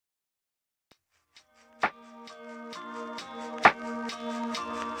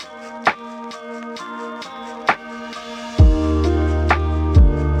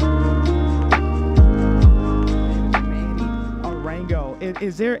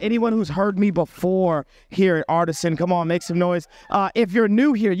there anyone who's heard me before here at Artisan? Come on, make some noise. If you're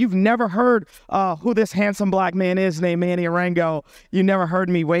new here, you've never heard who this handsome black man is named Manny Arango. You never heard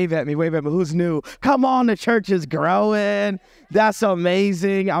me. Wave at me. Who's new? Come on, the church is growing. That's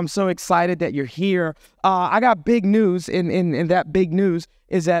amazing. I'm so excited that you're here. I got big news, and that big news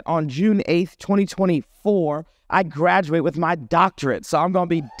is that on June 8th, 2024, I graduate with my doctorate. So I'm going to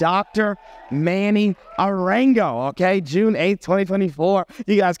be Dr. Manny Arango, okay? June 8th, 2024.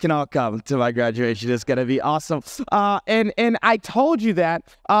 You guys can all come to my graduation. It's going to be awesome. And I told you that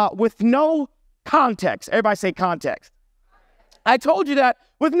with no context. Everybody say context. I told you that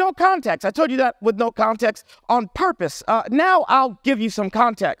with no context. I told you that with no context on purpose. Now I'll give you some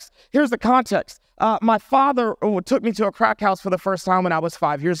context. Here's the context. My father took me to a crack house for the first time when I was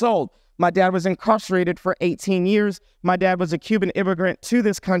 5 years old. My dad was incarcerated for 18 years. My dad was a Cuban immigrant to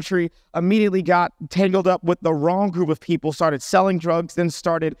this country, immediately got tangled up with the wrong group of people, started selling drugs, then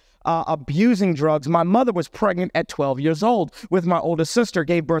started abusing drugs. My mother was pregnant at 12 years old with my oldest sister,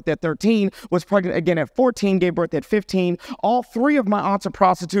 gave birth at 13, was pregnant again at 14, gave birth at 15. All three of my aunts are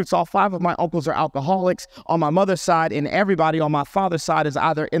prostitutes. All five of my uncles are alcoholics on my mother's side, and everybody on my father's side is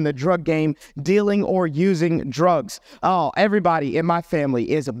either in the drug game, dealing or using drugs. Oh, everybody in my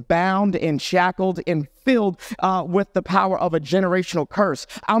family is bound and shackled and filled with the power of a generational curse.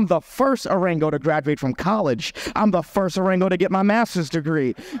 I'm the first Arango to graduate from college. I'm the first Arango to get my master's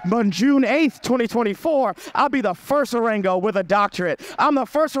degree. But on June 8th, 2024, I'll be the first Arango with a doctorate. I'm the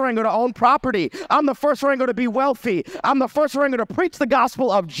first Arango to own property. I'm the first Arango to be wealthy. I'm the first Arango to preach the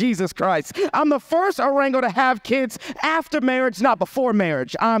gospel of Jesus Christ. I'm the first Arango to have kids after marriage, not before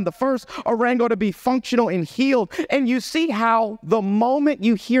marriage. I'm the first Arango to be functional and healed. And you see how the moment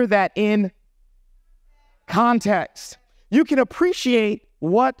you hear that in context, you can appreciate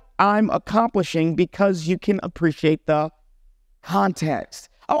what I'm accomplishing because you can appreciate the context.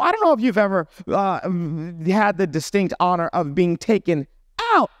 Oh, I don't know if you've ever had the distinct honor of being taken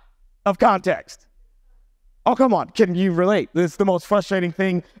out of context. Oh, come on. Can you relate? This is the most frustrating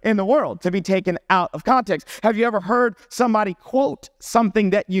thing in the world, to be taken out of context. Have you ever heard somebody quote something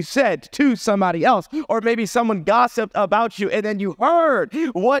that you said to somebody else? Or maybe someone gossiped about you and then you heard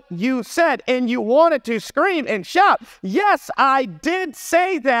what you said and you wanted to scream and shout, yes, I did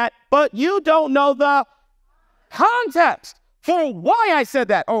say that, but you don't know the context for why I said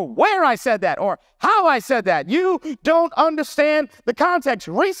that, or where I said that, or how I said that. You don't understand the context.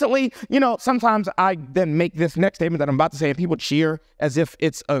 Recently, sometimes I then make this next statement that I'm about to say, and people cheer as if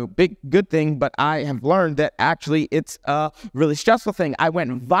it's a big good thing, but I have learned that actually it's a really stressful thing. I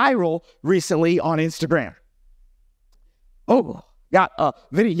went viral recently on Instagram. Oh, got a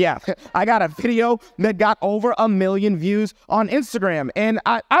video. Yeah, I got a video that got over 1 million views on Instagram. And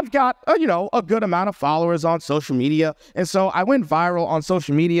I've got, a good amount of followers on social media. And so I went viral on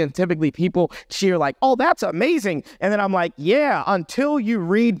social media, and typically people cheer like, oh, that's amazing. And then I'm like, yeah, until you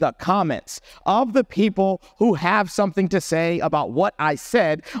read the comments of the people who have something to say about what I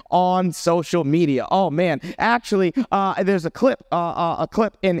said on social media. Oh, man. Actually, there's a clip,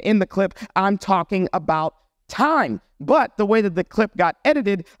 and in the clip, I'm talking about time. But the way that the clip got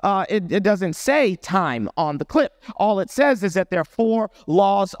edited, it doesn't say time on the clip. All it says is that there are 4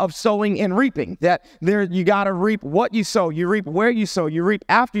 laws of sowing and reaping. That you got to reap what you sow, you reap where you sow, you reap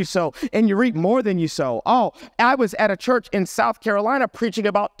after you sow, and you reap more than you sow. Oh, I was at a church in South Carolina preaching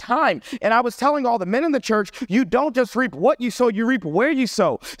about time, and I was telling all the men in the church, you don't just reap what you sow, you reap where you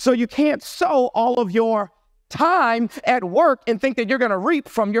sow. So you can't sow all of your time at work and think that you're going to reap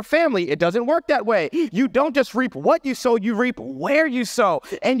from your family. It doesn't work that way. You don't just reap what you sow, you reap where you sow.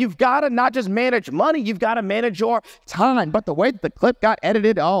 And you've got to not just manage money, you've got to manage your time. But the way that the clip got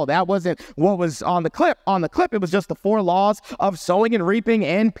edited, oh, that wasn't what was on the clip. On the clip, it was just the 4 laws of sowing and reaping,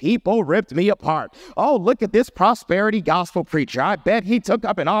 and people ripped me apart. Oh, look at this prosperity gospel preacher. I bet he took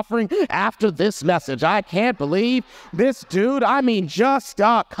up an offering after this message. I can't believe this dude. I mean, just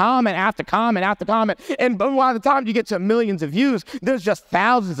comment after comment after comment. And by the time you get to millions of views, there's just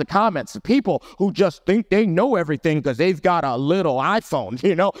thousands of comments of people who just think they know everything because they've got a little iPhone,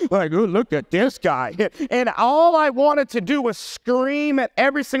 like, oh, look at this guy. And all I wanted to do was scream at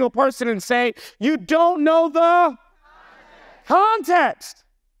every single person and say, you don't know the context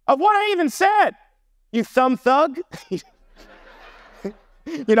of what I even said, you thumb thug.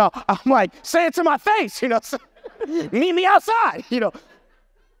 I'm like, say it to my face, meet me outside,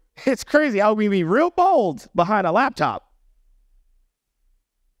 It's crazy how we be real bold behind a laptop.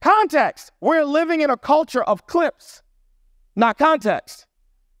 Context. We're living in a culture of clips, not context.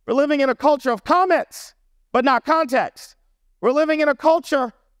 We're living in a culture of comments, but not context. We're living in a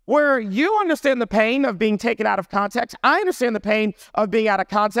culture where you understand the pain of being taken out of context. I understand the pain of being out of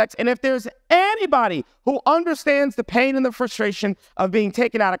context. And if there's anybody who understands the pain and the frustration of being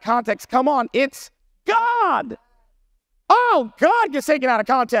taken out of context, come on, it's God. Oh, God gets taken out of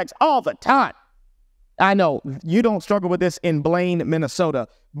context all the time. I know you don't struggle with this in Blaine, Minnesota,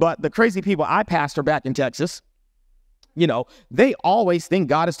 but the crazy people I pastor back in Texas, you know, they always think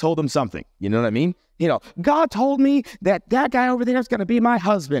God has told them something. You know what I mean? You know, God told me that guy over there is going to be my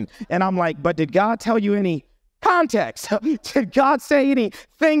husband. And I'm like, but did God tell you any context? Did God say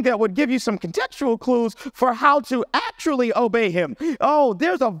anything that would give you some contextual clues for how to actually obey him? Oh,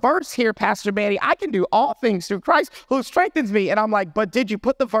 there's a verse here, Pastor Manny. I can do all things through Christ who strengthens me. And I'm like, but did you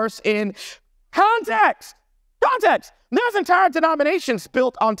put the verse in context? Context. There's entire denominations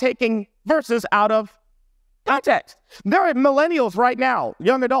built on taking verses out of context. There are millennials right now,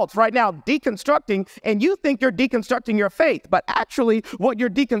 young adults right now, deconstructing, and you think you're deconstructing your faith, but actually what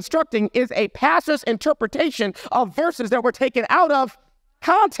you're deconstructing is a pastor's interpretation of verses that were taken out of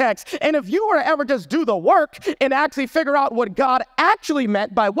context. And if you were to ever just do the work and actually figure out what God actually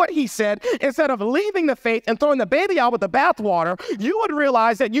meant by what he said, instead of leaving the faith and throwing the baby out with the bathwater, you would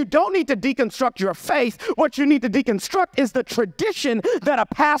realize that you don't need to deconstruct your faith. What you need to deconstruct is the tradition that a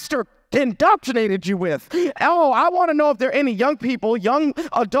pastor indoctrinated you with. Oh, I want to know if there are any young people, young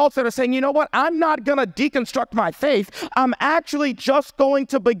adults that are saying, you know what, I'm not going to deconstruct my faith. I'm actually just going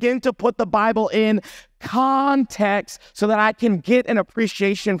to begin to put the Bible in context so that I can get an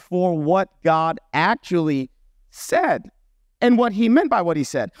appreciation for what God actually said and what he meant by what he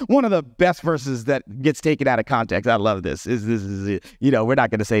said. One of the best verses that gets taken out of context, I love this, is you know, we're not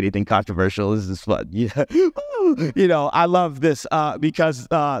going to say anything controversial. This is fun. You know, I love this because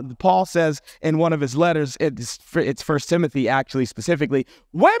Paul says in one of his letters, it's 1 Timothy actually specifically,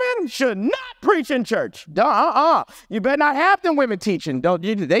 women should not preach in church. You better not have them women teaching.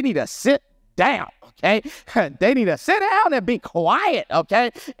 They need to sit down. Okay, they need to sit down and be quiet.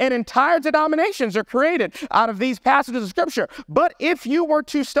 Okay, and entire denominations are created out of these passages of scripture. But if you were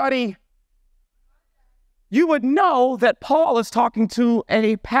to study, you would know that Paul is talking to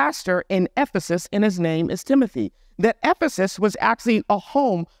a pastor in Ephesus, and his name is Timothy. That Ephesus was actually a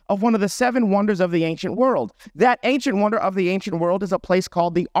home of one of the 7 wonders of the ancient world. That ancient wonder of the ancient world is a place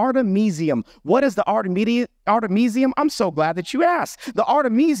called the Artemisium. What is the Artemisium? I'm so glad that you asked. The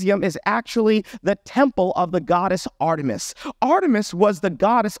Artemisium is actually the temple of the goddess Artemis. Artemis was the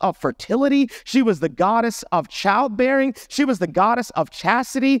goddess of fertility. She was the goddess of childbearing. She was the goddess of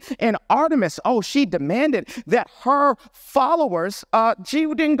chastity. And Artemis, she demanded that her followers, she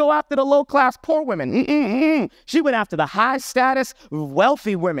didn't go after the low-class poor women. She went after the high-status,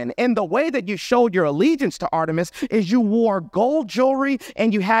 wealthy women. And the way that you showed your allegiance to Artemis is you wore gold jewelry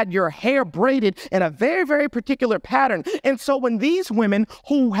and you had your hair braided in a very, very particular pattern. And so when these women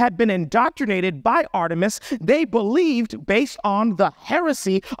who had been indoctrinated by Artemis, they believed, based on the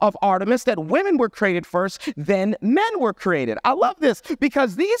heresy of Artemis, that women were created first, then men were created. I love this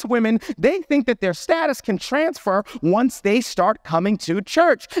because these women, they think that their status can transfer once they start coming to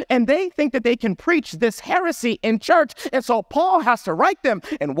church. And they think that they can preach this heresy in church. And so Paul has to write them.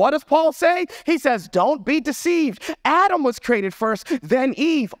 And what does Paul say? He says, don't be deceived. Adam was created first, then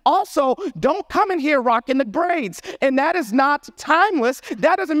Eve. Also, don't come in here rocking the braids. And that is not timeless.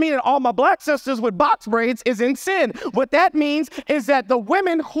 That doesn't mean that all my black sisters with box braids is in sin. What that means is that the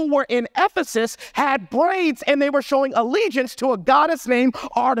women who were in Ephesus had braids and they were showing allegiance to a goddess named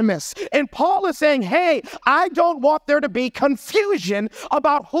Artemis. And Paul is saying, hey, I don't want there to be confusion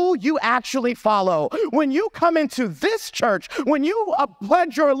about who you actually follow. When you come into this church, when you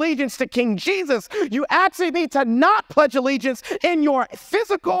pledge your allegiance to King Jesus, you actually need to not pledge allegiance in your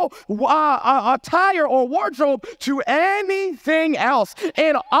physical attire or wardrobe to anything else.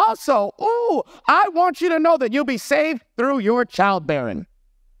 And also, I want you to know that you'll be saved through your childbearing.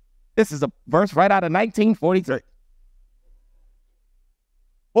 This is a verse right out of 1943.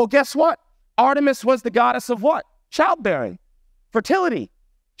 Well, guess what? Artemis was the goddess of what? Childbearing, fertility,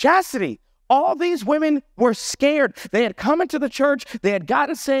 chastity. All these women were scared. They had come into the church, they had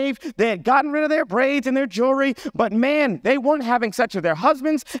gotten saved, they had gotten rid of their braids and their jewelry, but man, they weren't having sex with their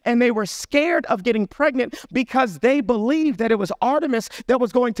husbands, and they were scared of getting pregnant because they believed that it was Artemis that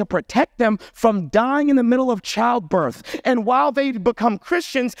was going to protect them from dying in the middle of childbirth. And while they become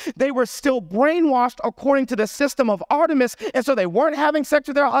Christians, they were still brainwashed according to the system of Artemis, and so they weren't having sex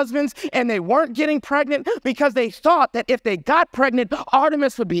with their husbands, and they weren't getting pregnant because they thought that if they got pregnant,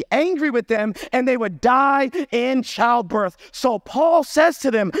 Artemis would be angry with them them and they would die in childbirth. So Paul says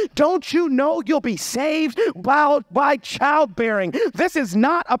to them, don't you know you'll be saved by childbearing? This is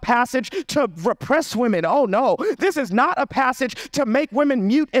not a passage to repress women. Oh no, this is not a passage to make women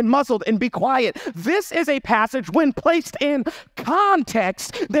mute and muzzled and be quiet. This is a passage, when placed in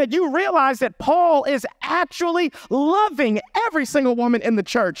context, that you realize that Paul is actually loving every single woman in the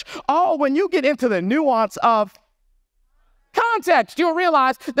church. Oh, when you get into the nuance of context, you'll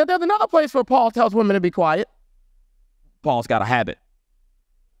realize that there's another place where Paul tells women to be quiet. Paul's got a habit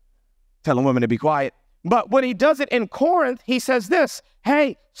telling women to be quiet. But when he does it in Corinth, he says this: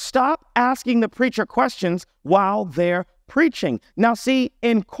 hey, stop asking the preacher questions while they're preaching. Now, see,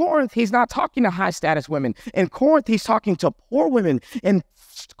 in Corinth, he's not talking to high status women. In Corinth, he's talking to poor women. In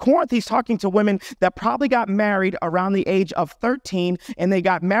Corinth, he's talking to women that probably got married around the age of 13, and they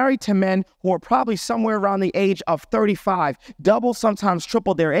got married to men who are probably somewhere around the age of 35, double, sometimes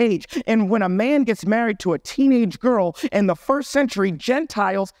triple their age. And when a man gets married to a teenage girl in the first century,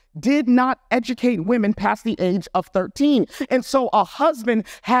 Gentiles did not educate women past the age of 13. And so a husband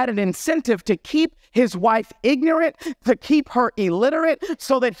had an incentive to keep his wife ignorant, to keep her illiterate,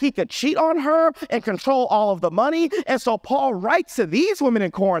 so that he could cheat on her and control all of the money. And so Paul writes to these women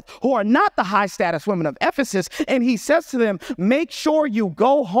in Corinth, who are not the high status women of Ephesus, and he says to them, make sure you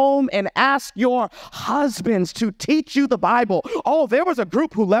go home and ask your husbands to teach you the Bible. Oh, there was a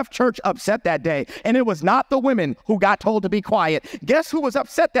group who left church upset that day, and it was not the women who got told to be quiet. Guess who was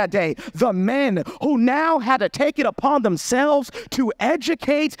upset that day? The men, who now had to take it upon themselves to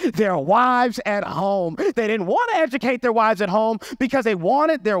educate their wives at home. They didn't want to educate their wives at home because they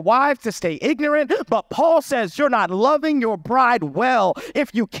wanted their wives to stay ignorant. But Paul says, you're not loving your bride well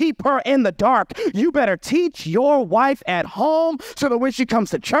if you keep her in the dark. You better teach your wife at home so that when she comes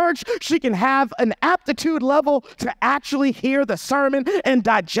to church, she can have an aptitude level to actually hear the sermon and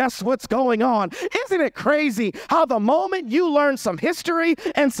digest what's going on. Isn't it crazy how the moment you learn some history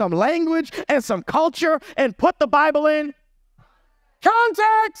and some language and some culture and put the Bible in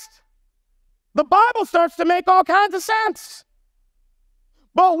context, the Bible starts to make all kinds of sense.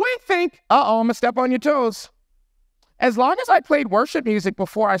 But we think, uh-oh, I'm gonna step on your toes. As long as I played worship music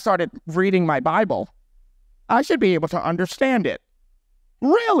before I started reading my Bible, I should be able to understand it.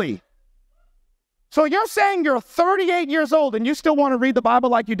 Really? So you're saying you're 38 years old and you still want to read the Bible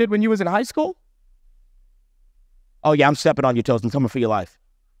like you did when you was in high school? Oh yeah, I'm stepping on your toes and coming for your life.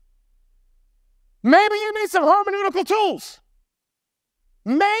 Maybe you need some hermeneutical tools.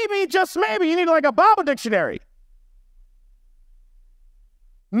 Maybe, just maybe, you need like a Bible dictionary.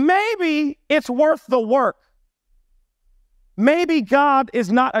 Maybe it's worth the work. Maybe God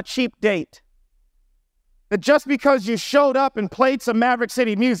is not a cheap date. That just because you showed up and played some Maverick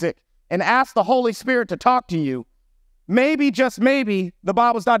City music and asked the Holy Spirit to talk to you, maybe, just maybe, the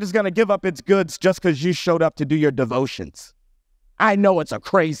Bible's not just going to give up its goods just because you showed up to do your devotions. I know it's a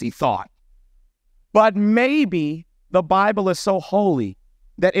crazy thought. But maybe the Bible is so holy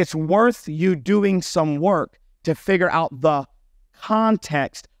that it's worth you doing some work to figure out the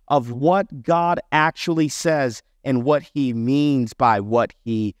context of what God actually says and what he means by what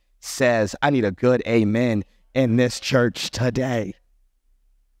he says. I need a good amen in this church today.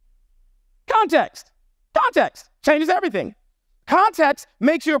 Context. Context changes everything. Context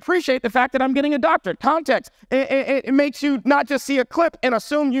makes you appreciate the fact that I'm getting a doctorate. Context, it makes you not just see a clip and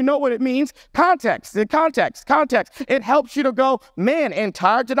assume you know what it means. Context. It helps you to go, man,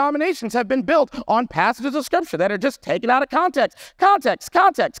 entire denominations have been built on passages of scripture that are just taken out of context.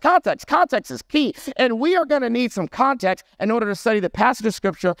 Context is key. And we are going to need some context in order to study the passage of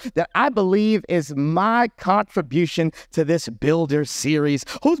scripture that I believe is my contribution to this Builder series.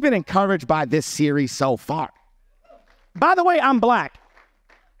 Who's been encouraged by this series so far? By the way, I'm black.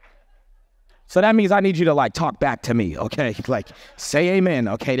 So that means I need you to like talk back to me, okay? Like, say amen,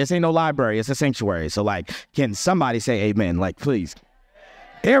 okay? This ain't no library, it's a sanctuary. So like, can somebody say amen? Like, please.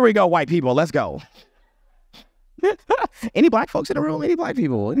 Here we go, white people, let's go. Any black folks in the room? Any black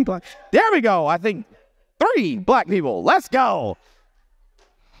people? Any black? There we go, I think 3 black people, let's go.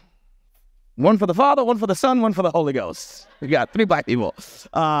 One for the Father, one for the Son, one for the Holy Ghost. We got 3 black people.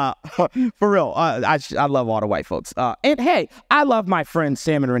 For real, I love all the white folks. And hey, I love my friends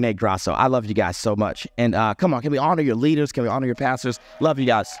Sam and Renee Grasso. I love you guys so much. And come on, can we honor your leaders? Can we honor your pastors? Love you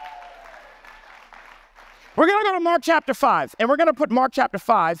guys. We're going to go to Mark chapter 5, and we're going to put Mark chapter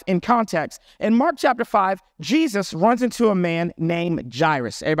 5 in context. In Mark chapter 5, Jesus runs into a man named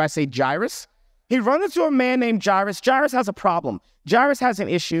Jairus. Everybody say Jairus. He runs into a man named Jairus. Jairus has a problem. Jairus has an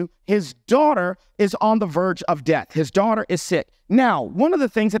issue. His daughter is on the verge of death. His daughter is sick. Now, one of the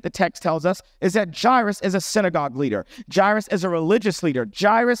things that the text tells us is that Jairus is a synagogue leader. Jairus is a religious leader.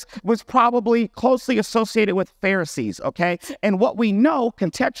 Jairus was probably closely associated with Pharisees, okay? And what we know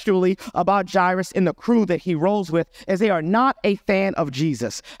contextually about Jairus and the crew that he rolls with is they are not a fan of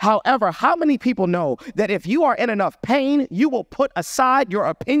Jesus. However, how many people know that if you are in enough pain, you will put aside your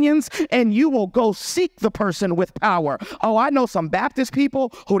opinions and you will go seek the person with power? Oh, I know some Baptist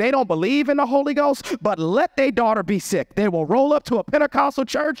people who they don't believe in the Holy Ghost, but let their daughter be sick. They will roll up to a Pentecostal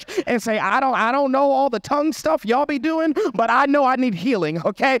church and say, I don't know all the tongue stuff y'all be doing, but I know I need healing,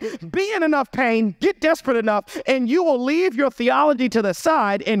 okay? Be in enough pain, get desperate enough, and you will leave your theology to the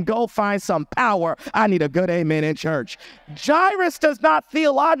side and go find some power. I need a good amen in church. Jairus does not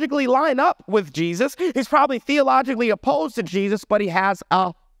theologically line up with Jesus. He's probably theologically opposed to Jesus, but he has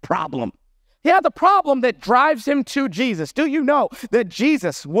a problem. He has a problem that drives him to Jesus. Do you know that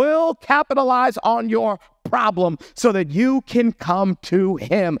Jesus will capitalize on your problem so that you can come to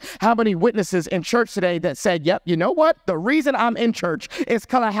him? How many witnesses in church today that said, yep, you know what? The reason I'm in church is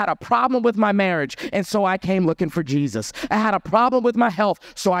because I had a problem with my marriage, and so I came looking for Jesus. I had a problem with my health,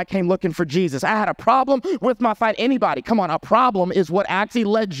 so I came looking for Jesus. I had a problem with my fight. Anybody, come on, a problem is what actually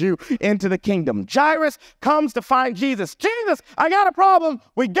led you into the kingdom. Jairus comes to find Jesus. Jesus, I got a problem.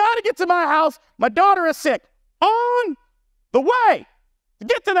 We got to get to my house. My daughter is sick. On the way to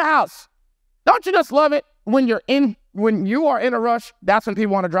get to the house. Don't you just love it when you are in a rush? That's when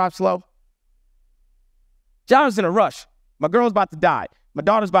people want to drive slow. Jairus in a rush. My girl's about to die. My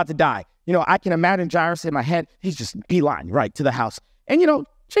daughter's about to die. You know, I can imagine Jairus in my head. He's just beeline right to the house. And you know,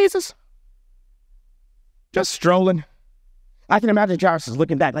 Jesus, just strolling. I can imagine Jairus is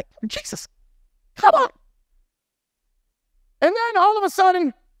looking back like, Jesus, come on. And then all of a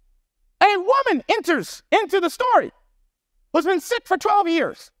sudden, a woman enters into the story who's been sick for 12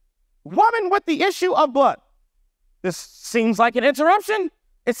 years. Woman with the issue of blood. This seems like an interruption.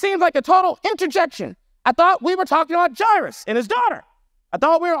 It seems like a total interjection. I thought we were talking about Jairus and his daughter. I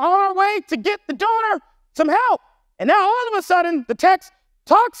thought we were on our way to get the daughter some help. And now all of a sudden, the text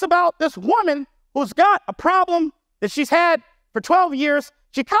talks about this woman who's got a problem that she's had for 12 years.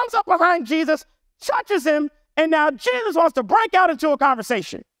 She comes up behind Jesus, touches him, and now Jesus wants to break out into a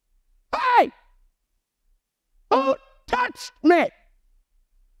conversation. Hey, who touched me?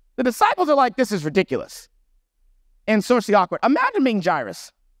 The disciples are like, this is ridiculous and socially awkward. Imagine being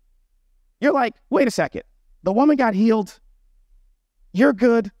Jairus. You're like, wait a second. The woman got healed. You're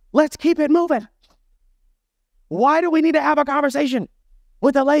good. Let's keep it moving. Why do we need to have a conversation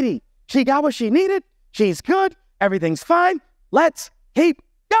with the lady? She got what she needed. She's good. Everything's fine. Let's keep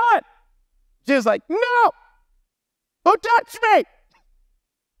going. She's like, no. Who touched me?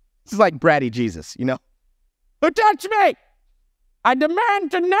 This is like bratty Jesus, you know. Who touched me? I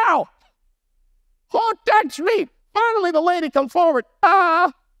demand to know. Who touched me? Finally, the lady comes forward.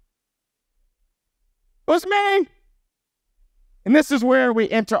 It was me. And this is where we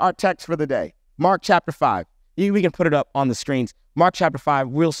enter our text for the day. Mark chapter 5. We can put it up on the screens. Mark chapter 5,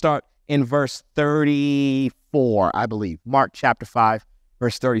 we'll start in verse 34, I believe. Mark chapter 5,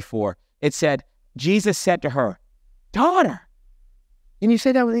 verse 34. It said, Jesus said to her, daughter. Can you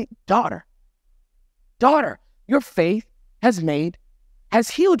say that with me? Daughter. Daughter, your faith has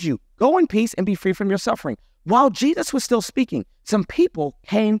healed you. Go in peace and be free from your suffering. While Jesus was still speaking, some people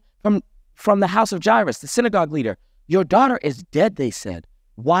came from the house of Jairus, the synagogue leader. Your daughter is dead, they said.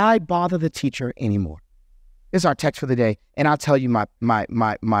 Why bother the teacher anymore? This is our text for the day, and I'll tell you my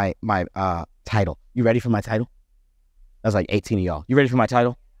title. You ready for my title? That's like 18 of y'all. You ready for my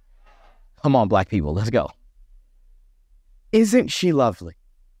title? Come on, black people, let's go. Isn't she lovely?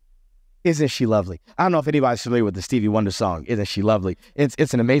 Isn't she lovely? I don't know if anybody's familiar with the Stevie Wonder song, Isn't She Lovely?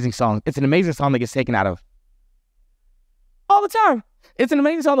 It's an amazing song. It's an amazing song that gets taken out of all the time. It's an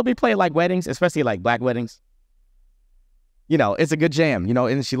amazing song that we play at like weddings, especially like black weddings. You know, it's a good jam, you know,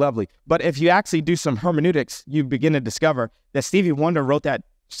 Isn't She Lovely? But if you actually do some hermeneutics, you begin to discover that Stevie Wonder wrote that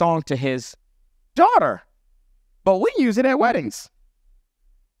song to his daughter. But we use it at weddings.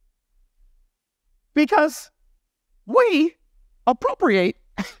 Because we appropriate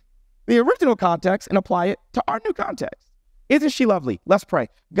the original context and apply it to our new context. Isn't she lovely? Let's pray.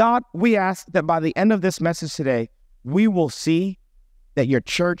 God, we ask that by the end of this message today, we will see that your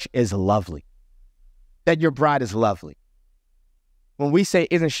church is lovely, that your bride is lovely. When we say,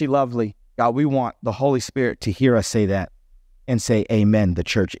 isn't she lovely? God, we want the Holy Spirit to hear us say that and say, amen, the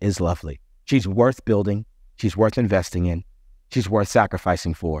church is lovely. She's worth building. She's worth investing in. She's worth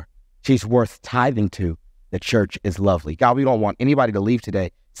sacrificing for. She's worth tithing to. The church is lovely. God, we don't want anybody to leave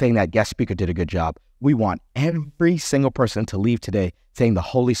today saying that guest speaker did a good job. We want every single person to leave today saying the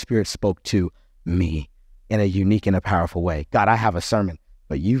Holy Spirit spoke to me in a unique and a powerful way. God, I have a sermon,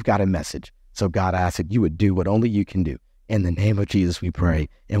 but you've got a message. So God, I ask that you would do what only you can do. In the name of Jesus, we pray.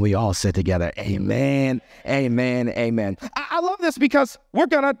 And we all sit together. Amen, amen, amen. I love this because we're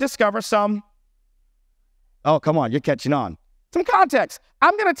going to discover some, oh, come on, you're catching on. Some context.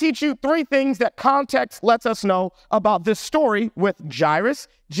 I'm going to teach you 3 things that context lets us know about this story with Jairus,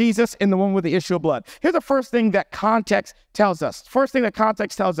 Jesus, and the one with the issue of blood. Here's the first thing that context tells us. First thing that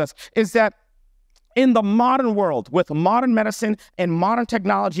context tells us is that in the modern world, with modern medicine and modern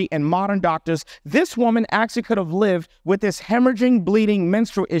technology and modern doctors, this woman actually could have lived with this hemorrhaging, bleeding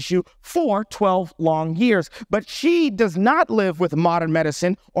menstrual issue for 12 long years. But she does not live with modern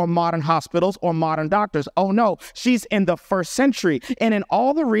medicine or modern hospitals or modern doctors. Oh no, she's in the 1st century. And in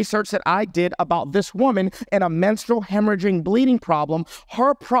all the research that I did about this woman and a menstrual hemorrhaging bleeding problem,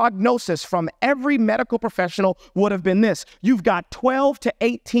 her prognosis from every medical professional would have been this: you've got 12 to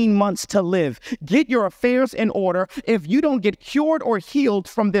 18 months to live. Get your affairs in order. If you don't get cured or healed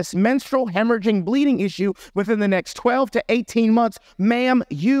from this menstrual hemorrhaging bleeding issue within the next 12 to 18 months, ma'am,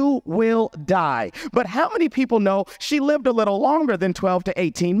 you will die. But how many people know she lived a little longer than 12 to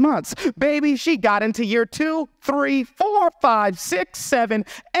 18 months? Baby, she got into year 2, 3, 4, 5, 6, 7,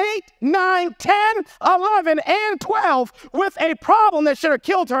 8, 9, 10, 11, and 12 with a problem that should have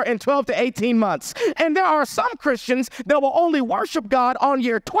killed her in 12 to 18 months. And there are some Christians that will only worship God on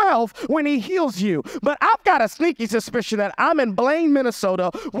year 12 when he heals you. But I've got a sneaky suspicion that I'm in Blaine, Minnesota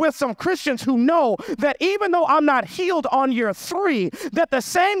with some Christians who know that even though I'm not healed on year 3, that the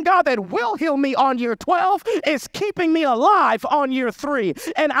same God that will heal me on year 12 is keeping me alive on year 3.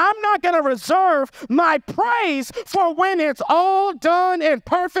 And I'm not going to reserve my praise for when it's all done and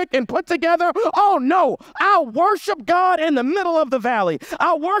perfect and put together. Oh no, I'll worship God in the middle of the valley.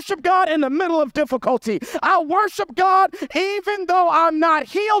 I'll worship God in the middle of difficulty. I'll worship God even though I'm not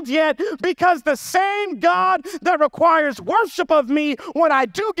healed yet, because the same God that requires worship of me when I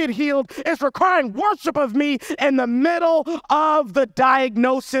do get healed is requiring worship of me in the middle of the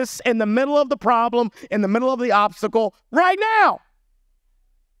diagnosis, in the middle of the problem, in the middle of the obstacle right now.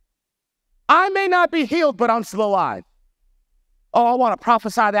 I may not be healed, but I'm still alive. Oh, I want to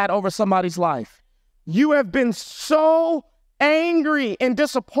prophesy that over somebody's life. You have been so angry and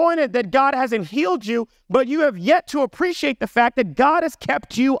disappointed that God hasn't healed you, but you have yet to appreciate the fact that God has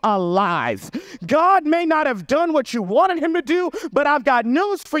kept you alive. God may not have done what you wanted him to do, but I've got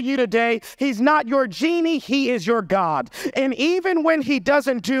news for you today. He's not your genie, he is your God. And even when he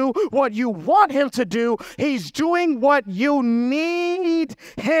doesn't do what you want him to do, he's doing what you need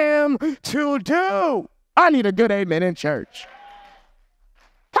him to do. I need a good amen in church.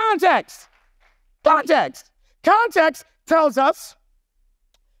 Context. Context. Context tells us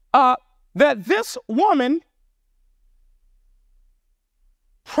that this woman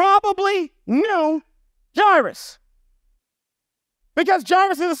probably knew Jairus, because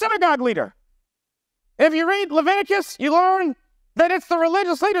Jairus is a synagogue leader. If you read Leviticus, you learn that it's the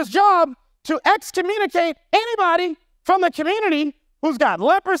religious leader's job to excommunicate anybody from the community who's got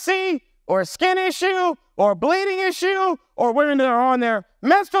leprosy or a skin issue or a bleeding issue or women that are on their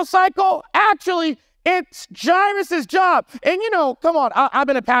menstrual cycle. Actually, it's Jairus' job. And, you know, come on, I've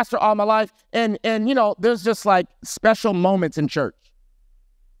been a pastor all my life, and you know, there's just like special moments in church.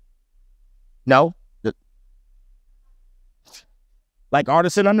 No? Like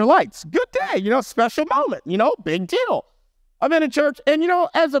Artisan Under Lights. Good day, you know, special moment, you know, big deal. I've been in church, and, you know,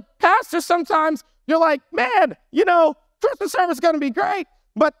 as a pastor, sometimes you're like, man, you know, Christmas service is going to be great,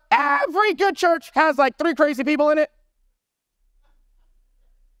 but every good church has like 3 crazy people in it.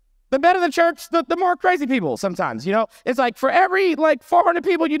 The better the church, the more crazy people sometimes, you know. It's like for every like 400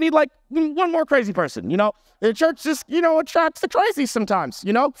 people, you need like 1 more crazy person, you know. The church just, you know, attracts the crazy sometimes,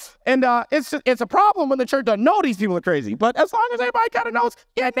 you know. And it's a problem when the church doesn't know these people are crazy. But as long as everybody kind of knows,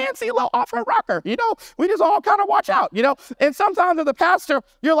 yeah, Nancy, a little off her rocker, you know. We just all kind of watch out, you know. And sometimes as a pastor,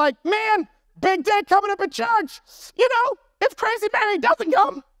 you're like, man, big day coming up at church. You know, if Crazy Mary doesn't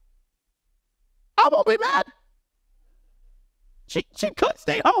come, I won't be mad. She could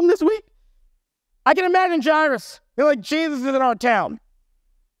stay home this week. I can imagine Jairus. You're like, Jesus is in our town.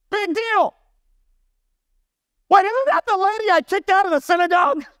 Big deal. Wait, isn't that the lady I kicked out of the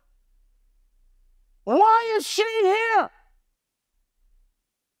synagogue? Why is she here?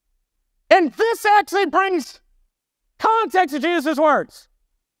 And this actually brings context to Jesus' words.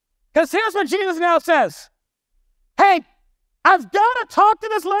 Because here's what Jesus now says. Hey, I've got to talk to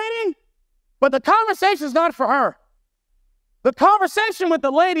this lady, but the conversation is not for her. The conversation with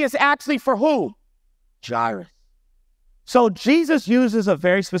the lady is actually for who? Jairus. So Jesus uses a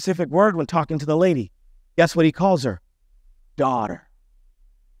very specific word when talking to the lady. Guess what he calls her? Daughter.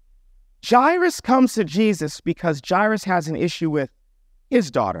 Jairus comes to Jesus because Jairus has an issue with his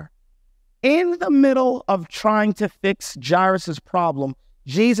daughter. In the middle of trying to fix Jairus' problem,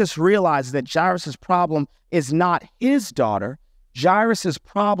 Jesus realized that Jairus' problem is not his daughter. Jairus'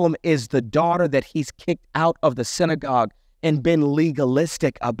 problem is the daughter that he's kicked out of the synagogue and been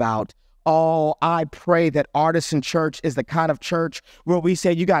legalistic about. Oh, I pray that Artisan Church is the kind of church where we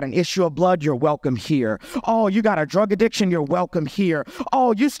say, you got an issue of blood, you're welcome here. Oh, you got a drug addiction, you're welcome here.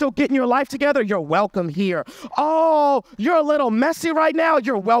 Oh, you still getting your life together, you're welcome here. Oh, you're a little messy right now,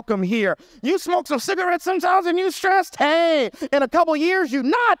 you're welcome here. You smoke some cigarettes sometimes and you stressed? Hey, in a couple years, you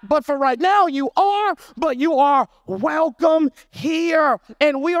not, but for right now, you are, but you are welcome here.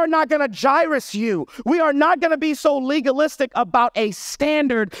 And we are not going to Jairus you. We are not going to be so legalistic about a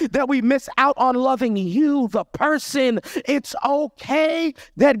standard that we miss out on loving you, the person. It's okay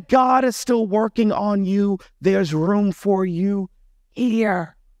that God is still working on you. There's room for you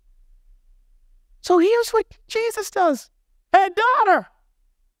here. So here's what Jesus does. Hey, daughter.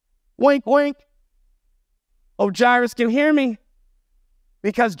 Wink, wink. Oh, Jairus can hear me.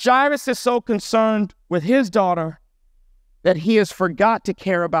 Because Jairus is so concerned with his daughter that he has forgot to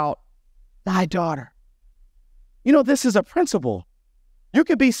care about thy daughter. You know, this is a principle. You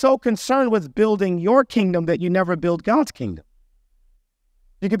could be so concerned with building your kingdom that you never build God's kingdom.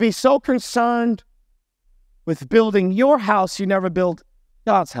 You could be so concerned with building your house, you never build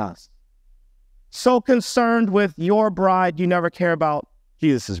God's house. So concerned with your bride, you never care about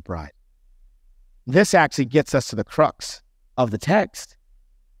Jesus' bride. This actually gets us to the crux of the text.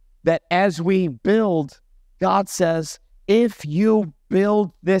 That as we build, God says, if you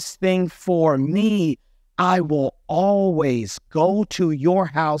build this thing for me, I will always go to your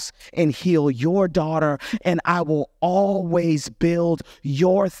house and heal your daughter, and I will always build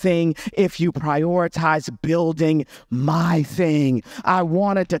your thing if you prioritize building my thing. I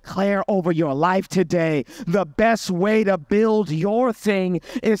want to declare over your life today, the best way to build your thing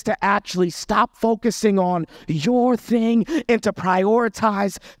is to actually stop focusing on your thing and to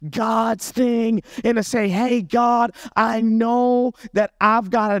prioritize God's thing and to say, hey, God, I know that I've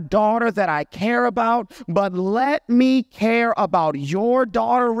got a daughter that I care about, but let me care about your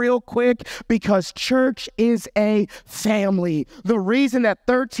daughter real quick, because church is a family. The reason that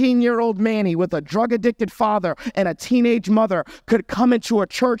 13-year-old Manny with a drug-addicted father and a teenage mother could come into a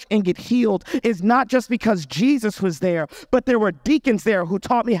church and get healed is not just because Jesus was there, but there were deacons there who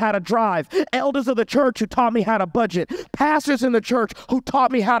taught me how to drive, elders of the church who taught me how to budget, pastors in the church who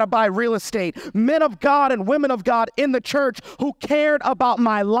taught me how to buy real estate, men of God and women of God in the church who cared about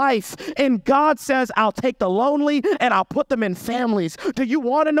my life. And God says, I'll take the lonely and I'll put them in families. Do you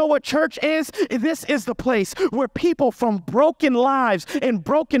want to know what church is? This is the place where people from broken lives and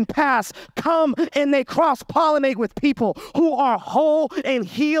broken pasts come and they cross-pollinate with people who are whole and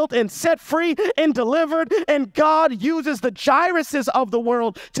healed and set free and delivered. And God uses the Jairuses of the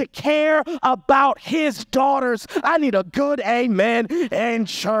world to care about his daughters. I need a good amen in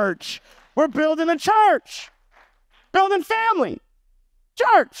church. We're building a church, building family,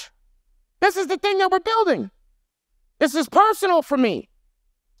 church. This is the thing that we're building. This is personal for me.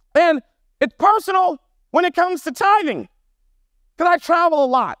 And it's personal when it comes to tithing. Because I travel a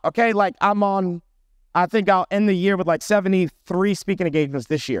lot, okay? Like I think I'll end the year with like 73 speaking engagements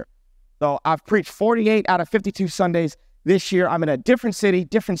this year. So I've preached 48 out of 52 Sundays this year. I'm in a different city,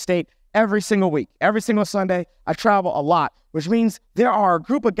 different state every single week. Every single Sunday, I travel a lot, which means there are a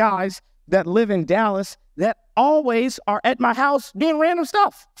group of guys that live in Dallas that always are at my house doing random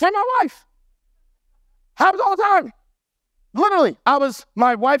stuff. Say my wife. Happens all the time. Literally,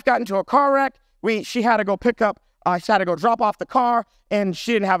 my wife got into a car wreck. She had to go she had to go drop off the car, and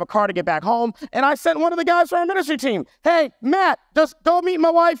she didn't have a car to get back home. And I sent one of the guys from our ministry team, hey, Matt, just go meet my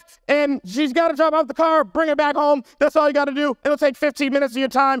wife, and she's got to drop off the car, bring her back home. That's all you got to do. It'll take 15 minutes of your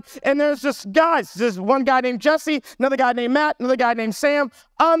time. And there's just guys. There's one guy named Jesse, another guy named Matt, another guy named Sam.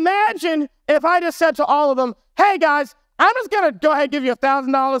 Imagine if I just said to all of them, hey, guys, I'm just going to go ahead and give you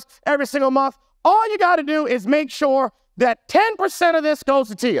 $1,000 every single month. All you got to do is make sure that 10% of this goes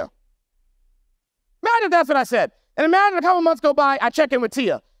to Tia. Imagine if that's what I said. And imagine a couple months go by, I check in with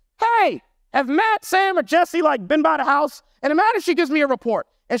Tia. Hey, have Matt, Sam, or Jesse been by the house? And imagine she gives me a report.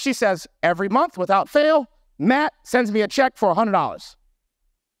 And she says, every month without fail, Matt sends me a check for $100.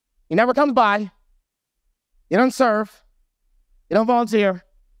 He never comes by. He doesn't serve. He don't volunteer.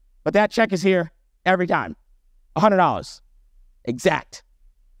 But that check is here every time. $100. Exact.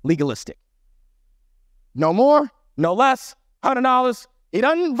 Legalistic. No more, no less. $100. He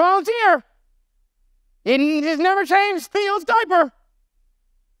doesn't volunteer. He just never changed Theo's diaper.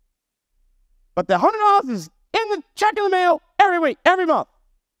 But the $100 is in the check in the mail every week, every month.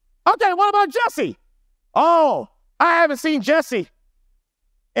 Okay, what about Jesse? Oh, I haven't seen Jesse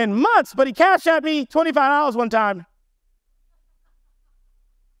in months, but he cashed at me $25 one time.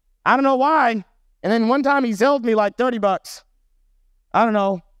 I don't know why. And then one time he zelled me like $30. I don't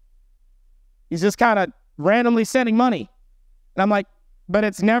know. He's just kind of randomly sending money. And I'm like, but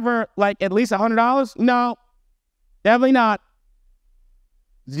it's never like at least $100? No, definitely not.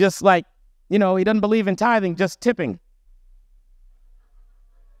 It's just like, he doesn't believe in tithing, just tipping.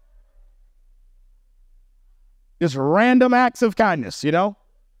 Just random acts of kindness,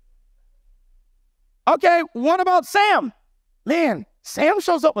 Okay, what about Sam? Man, Sam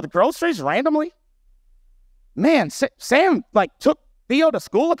shows up with groceries randomly. Man, Sam took Theo to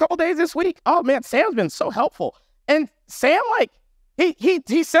school a couple days this week. Oh man, Sam's been so helpful. And Sam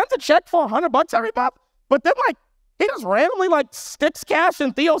he sends a check for $100 every month, but then he just randomly sticks cash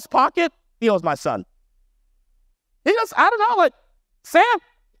in Theo's pocket. Theo's my son. He just, I don't know, Sam,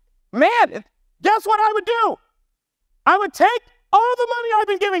 man, guess what I would do? I would take all the money I've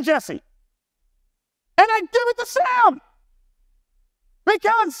been giving Jesse and I'd give it to Sam.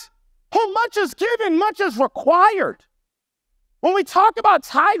 Because who much is given, much is required. When we talk about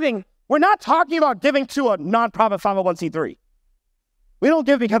tithing, we're not talking about giving to a nonprofit 501c3. We don't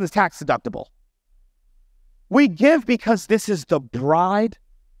give because it's tax deductible. We give because this is the bride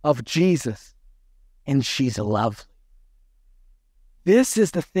of Jesus, and she's lovely. This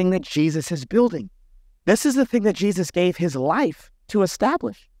is the thing that Jesus is building. This is the thing that Jesus gave his life to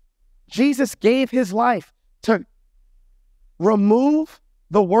establish. Jesus gave his life to remove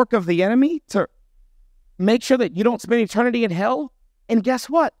the work of the enemy, to make sure that you don't spend eternity in hell. And guess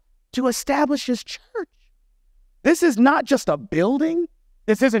what? To establish his church. This is not just a building.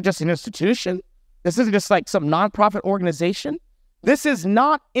 This isn't just an institution. This isn't just some nonprofit organization. This is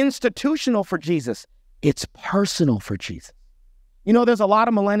not institutional for Jesus. It's personal for Jesus. There's a lot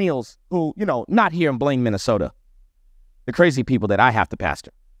of millennials who, not here in Blaine, Minnesota, the crazy people that I have to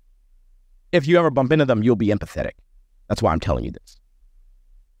pastor. If you ever bump into them, you'll be empathetic. That's why I'm telling you this.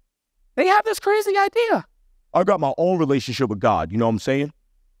 They have this crazy idea. I got my own relationship with God. You know what I'm saying?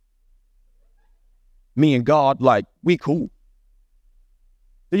 Me and God, we cool.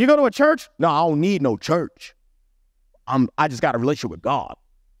 Do you go to a church? No, I don't need no church. I just got a relationship with God.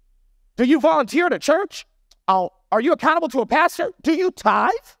 Do you volunteer at a church? Are you accountable to a pastor? Do you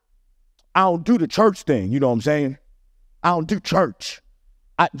tithe? I don't do the church thing. You know what I'm saying? I don't do church.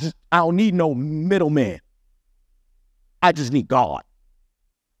 I don't need no middleman. I just need God.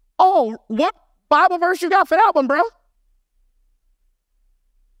 Oh, what Bible verse you got for that one, bro?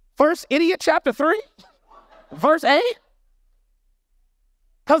 First Idiot chapter 3, verse 8.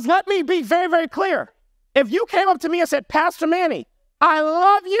 Because let me be very, very clear. If you came up to me and said, Pastor Manny, I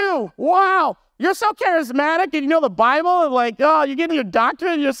love you. Wow, you're so charismatic and you know the Bible and you're getting your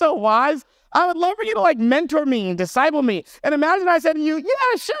doctorate and you're so wise. I would love for you to mentor me and disciple me. And imagine I said to you,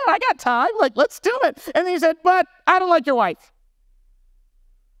 yeah, sure, I got time. Let's do it. And then you said, but I don't like your wife.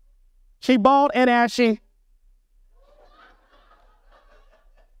 She bald and ashy.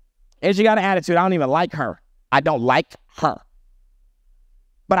 And she got an attitude. I don't even like her. I don't like her.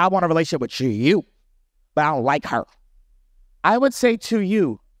 But I want a relationship with you. But I don't like her. I would say to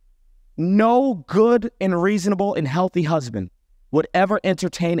you, no good and reasonable and healthy husband would ever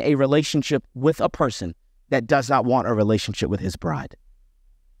entertain a relationship with a person that does not want a relationship with his bride.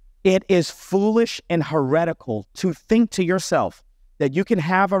 It is foolish and heretical to think to yourself that you can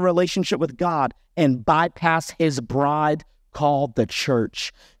have a relationship with God and bypass his bride called the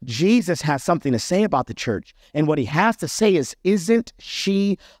church. Jesus has something to say about the church. And what he has to say is, isn't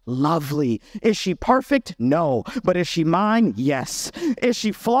she lovely? Is she perfect? No. But is she mine? Yes. Is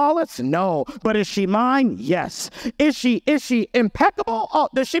she flawless? No. But is she mine? Yes. Is she impeccable? Oh,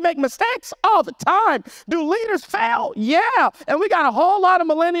 does she make mistakes? All the time. Do leaders fail? Yeah. And we got a whole lot of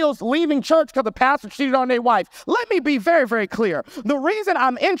millennials leaving church because the pastor cheated on their wife. Let me be very, very clear. The reason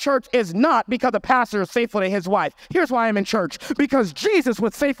I'm in church is not because the pastor is faithful to his wife. Here's why I'm in church. Because Jesus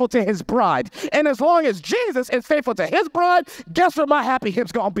was faithful to his bride. And as long as Jesus is faithful to his bride, guess what my happy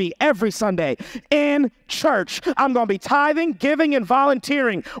hip's gonna be every Sunday? In church. I'm gonna be tithing, giving, and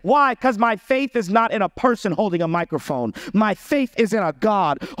volunteering. Why? Because my faith is not in a person holding a microphone. My faith is in a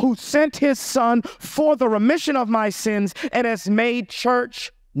God who sent his son for the remission of my sins and has made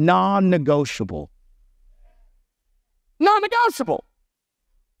church non-negotiable. Non-negotiable.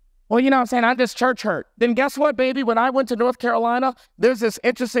 Well, you know what I'm saying? I'm just church hurt. Then guess what, baby? When I went to North Carolina, there's this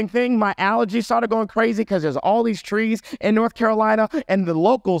interesting thing. My allergies started going crazy because there's all these trees in North Carolina. And the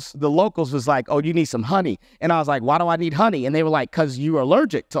locals was like, oh, you need some honey. And I was like, why do I need honey? And they were like, because you're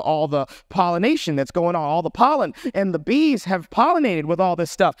allergic to all the pollination that's going on, all the pollen. And the bees have pollinated with all this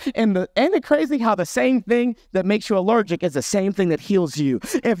stuff. And isn't it crazy how the same thing that makes you allergic is the same thing that heals you?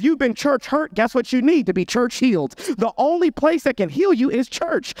 If you've been church hurt, guess what you need to be church healed? The only place that can heal you is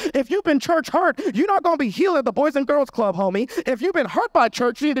church. If you've been church hurt, you're not going to be healed at the Boys and Girls Club, homie. If you've been hurt by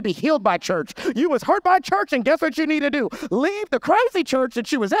church, you need to be healed by church. You was hurt by church, and guess what you need to do? Leave the crazy church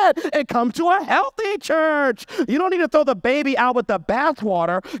that you was at and come to a healthy church. You don't need to throw the baby out with the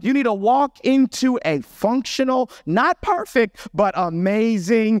bathwater. You need to walk into a functional, not perfect, but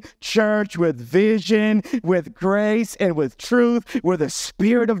amazing church with vision, with grace, and with truth, where the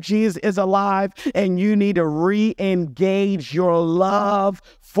Spirit of Jesus is alive, and you need to re-engage your love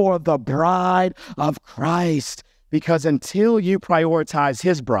for the bride of Christ, because until you prioritize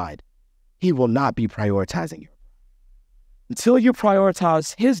his bride, he will not be prioritizing you. Until you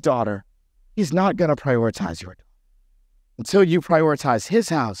prioritize his daughter, he's not going to prioritize your daughter. Until you prioritize his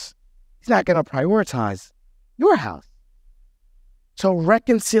house, he's not going to prioritize your house. So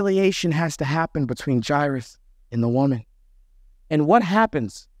reconciliation has to happen between Jairus and the woman. And what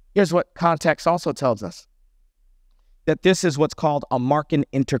happens? Here's what context also tells us. That this is what's called a Markan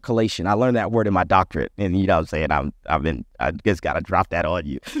intercalation. I learned that word in my doctorate, and you know what I'm saying? I just got to drop that on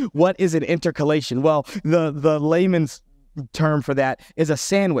you. What is an intercalation? Well, the layman's term for that is a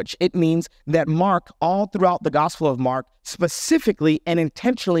sandwich. It means that Mark, all throughout the Gospel of Mark, specifically and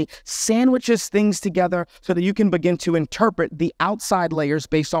intentionally sandwiches things together so that you can begin to interpret the outside layers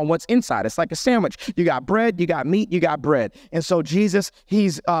based on what's inside. It's like a sandwich. You got bread, you got meat, you got bread. And so Jesus,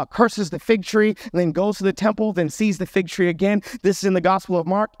 he's curses the fig tree, and then goes to the temple, then sees the fig tree again. This is in the Gospel of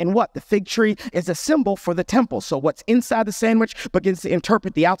Mark. And what? The fig tree is a symbol for the temple. So what's inside the sandwich begins to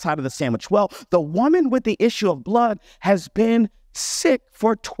interpret the outside of the sandwich. Well, the woman with the issue of blood has been sick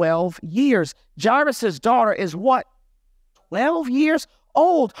for 12 years. Jairus' daughter is what? 12 years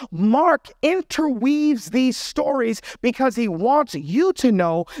old. Mark interweaves these stories because he wants you to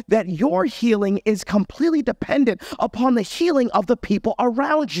know that your healing is completely dependent upon the healing of the people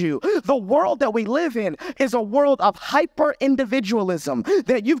around you. The world that we live in is a world of hyper-individualism,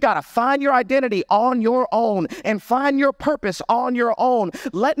 that you've got to find your identity on your own and find your purpose on your own.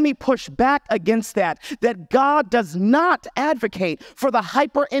 Let me push back against that God does not advocate for the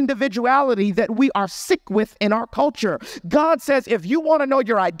hyper-individuality that we are sick with in our culture. God says if you want to know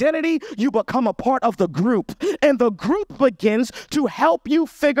your identity, you become a part of the group, and the group begins to help you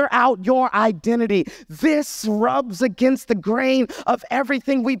figure out your identity. This rubs against the grain of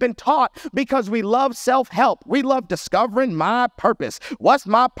everything we've been taught because we love self-help. We love discovering my purpose. What's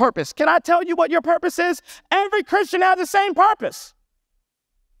my purpose? Can I tell you what your purpose is? Every Christian has the same purpose.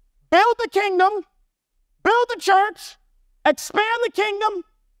 Build the kingdom, build the church, expand the kingdom,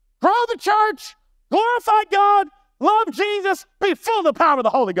 grow the church, glorify God, love Jesus, be full of the power of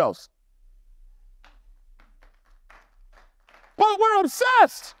the Holy Ghost. But we're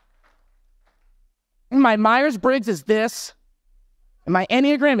obsessed. My Myers-Briggs is this, and my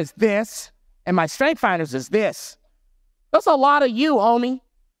Enneagram is this, and my Strength Finders is this. That's a lot of you, homie.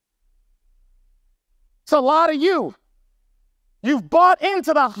 It's a lot of you. You've bought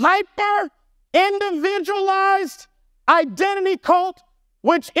into the hyper-individualized identity cult,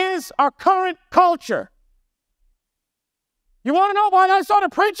 which is our current culture. You want to know why I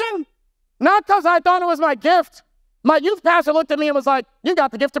started preaching? Not because I thought it was my gift. My youth pastor looked at me and was like, you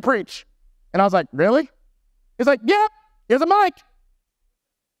got the gift to preach. And I was like, really? He's like, yeah, here's a mic.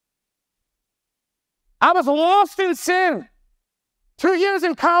 I was lost in sin. 2 years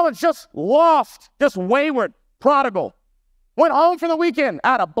in college, just lost, just wayward, prodigal. Went home for the weekend.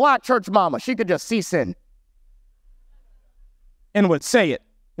 I had a black church mama. She could just see sin and would say it.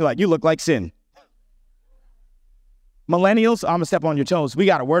 You're like, you look like sin. Millennials, I'm going to step on your toes. We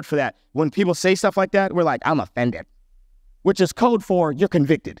got a word for that. When people say stuff like that, we're like, I'm offended, which is code for you're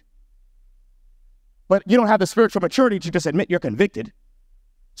convicted. But you don't have the spiritual maturity to just admit you're convicted.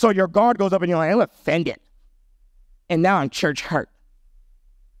 So your guard goes up and you're like, I'm offended. And now I'm church hurt.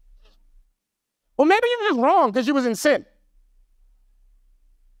 Well, maybe you're just wrong because you was in sin.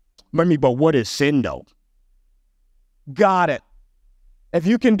 But what is sin though? Got it. If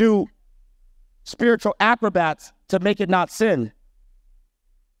you can do spiritual acrobats to make it not sin,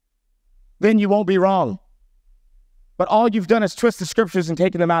 then you won't be wrong. But all you've done is twist the scriptures and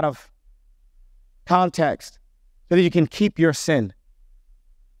taken them out of context so that you can keep your sin.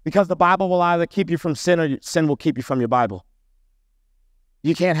 Because the Bible will either keep you from sin or sin will keep you from your Bible.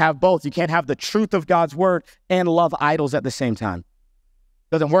 You can't have both. You can't have the truth of God's word and love idols at the same time.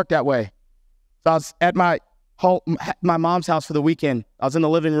 Doesn't work that way. So I was at my mom's house for the weekend. I was in the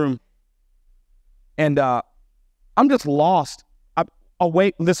living room, and I'm just lost.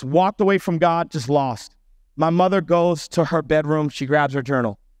 Just walked away from God, just lost. My mother goes to her bedroom. She grabs her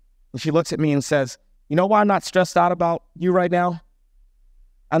journal, and she looks at me and says, "You know why I'm not stressed out about you right now?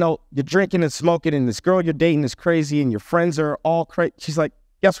 I know you're drinking and smoking, and this girl you're dating is crazy, and your friends are all crazy." She's like,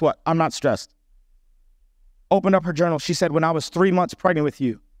 "Guess what? I'm not stressed." Opened up her journal. She said, "When I was 3 months pregnant with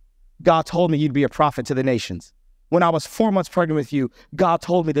you, God told me you'd be a prophet to the nations. When I was 4 months pregnant with you, God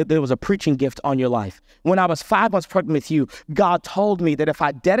told me that there was a preaching gift on your life. When I was 5 months pregnant with you, God told me that if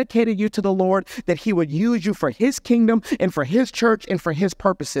I dedicated you to the Lord, that he would use you for his kingdom and for his church and for his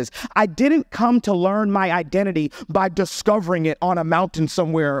purposes. I didn't come to learn my identity by discovering it on a mountain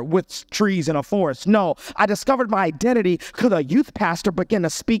somewhere with trees in a forest. No, I discovered my identity because a youth pastor began to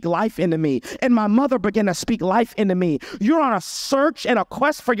speak life into me, and my mother began to speak life into me. You're on a search and a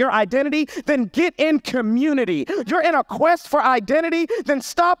quest for your identity, then get in community. You're in a quest for identity, then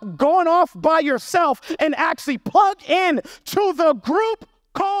stop going off by yourself and actually plug in to the group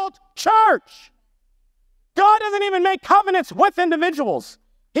called church. God doesn't even make covenants with individuals.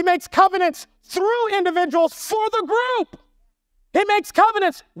 He makes covenants through individuals for the group. He makes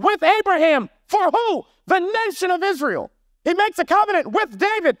covenants with Abraham for who? The nation of Israel. He makes a covenant with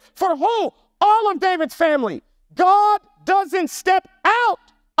David for who? All of David's family. God doesn't step out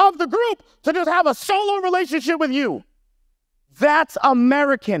of the group to just have a solo relationship with you. That's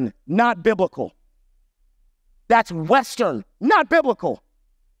American, not biblical. That's Western, not biblical.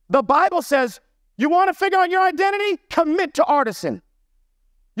 The Bible says, you want to figure out your identity? Commit to artisan.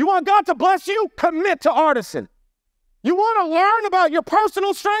 You want God to bless you? Commit to artisan. You want to learn about your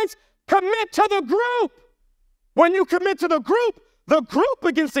personal strengths? Commit to the group. When you commit to the group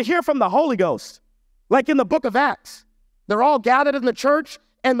begins to hear from the Holy Ghost. Like in the book of Acts, they're all gathered in the church,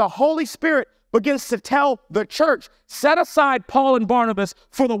 and the Holy Spirit begins to tell the church, set aside Paul and Barnabas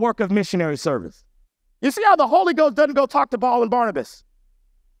for the work of missionary service. You see how the Holy Ghost doesn't go talk to Paul and Barnabas?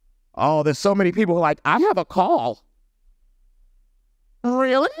 Oh, there's so many people who are like, I have a call.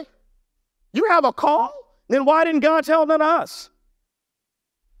 Really? You have a call? Then why didn't God tell none of us?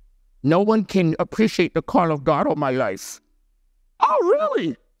 No one can appreciate the call of God on my life. Oh,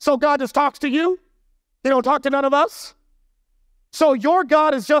 really? So God just talks to you? He don't talk to none of us? So your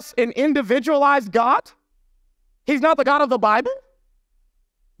God is just an individualized God? He's not the God of the Bible?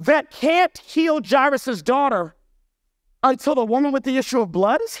 That can't heal Jairus' daughter until the woman with the issue of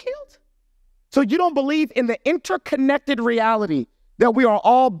blood is healed? So you don't believe in the interconnected reality that we are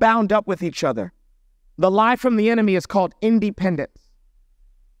all bound up with each other. The lie from the enemy is called independence.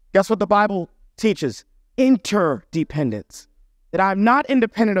 Guess what the Bible teaches? Interdependence. That I'm not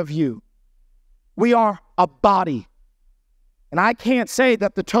independent of you. We are a body. And I can't say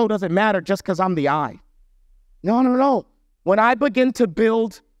that the toe doesn't matter just because I'm the eye. No, no, no. When I begin to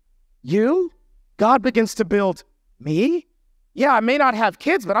build you, God begins to build me. Yeah, I may not have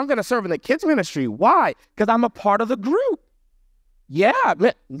kids, but I'm going to serve in the kids ministry. Why? Because I'm a part of the group. Yeah,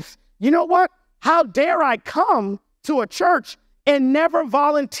 you know what? How dare I come to a church and never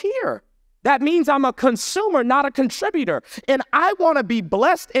volunteer? That means I'm a consumer, not a contributor. And I want to be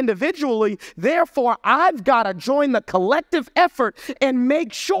blessed individually. Therefore, I've got to join the collective effort and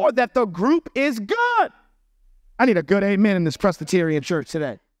make sure that the group is good. I need a good amen in this Presbyterian church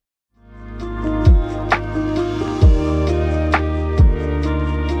today.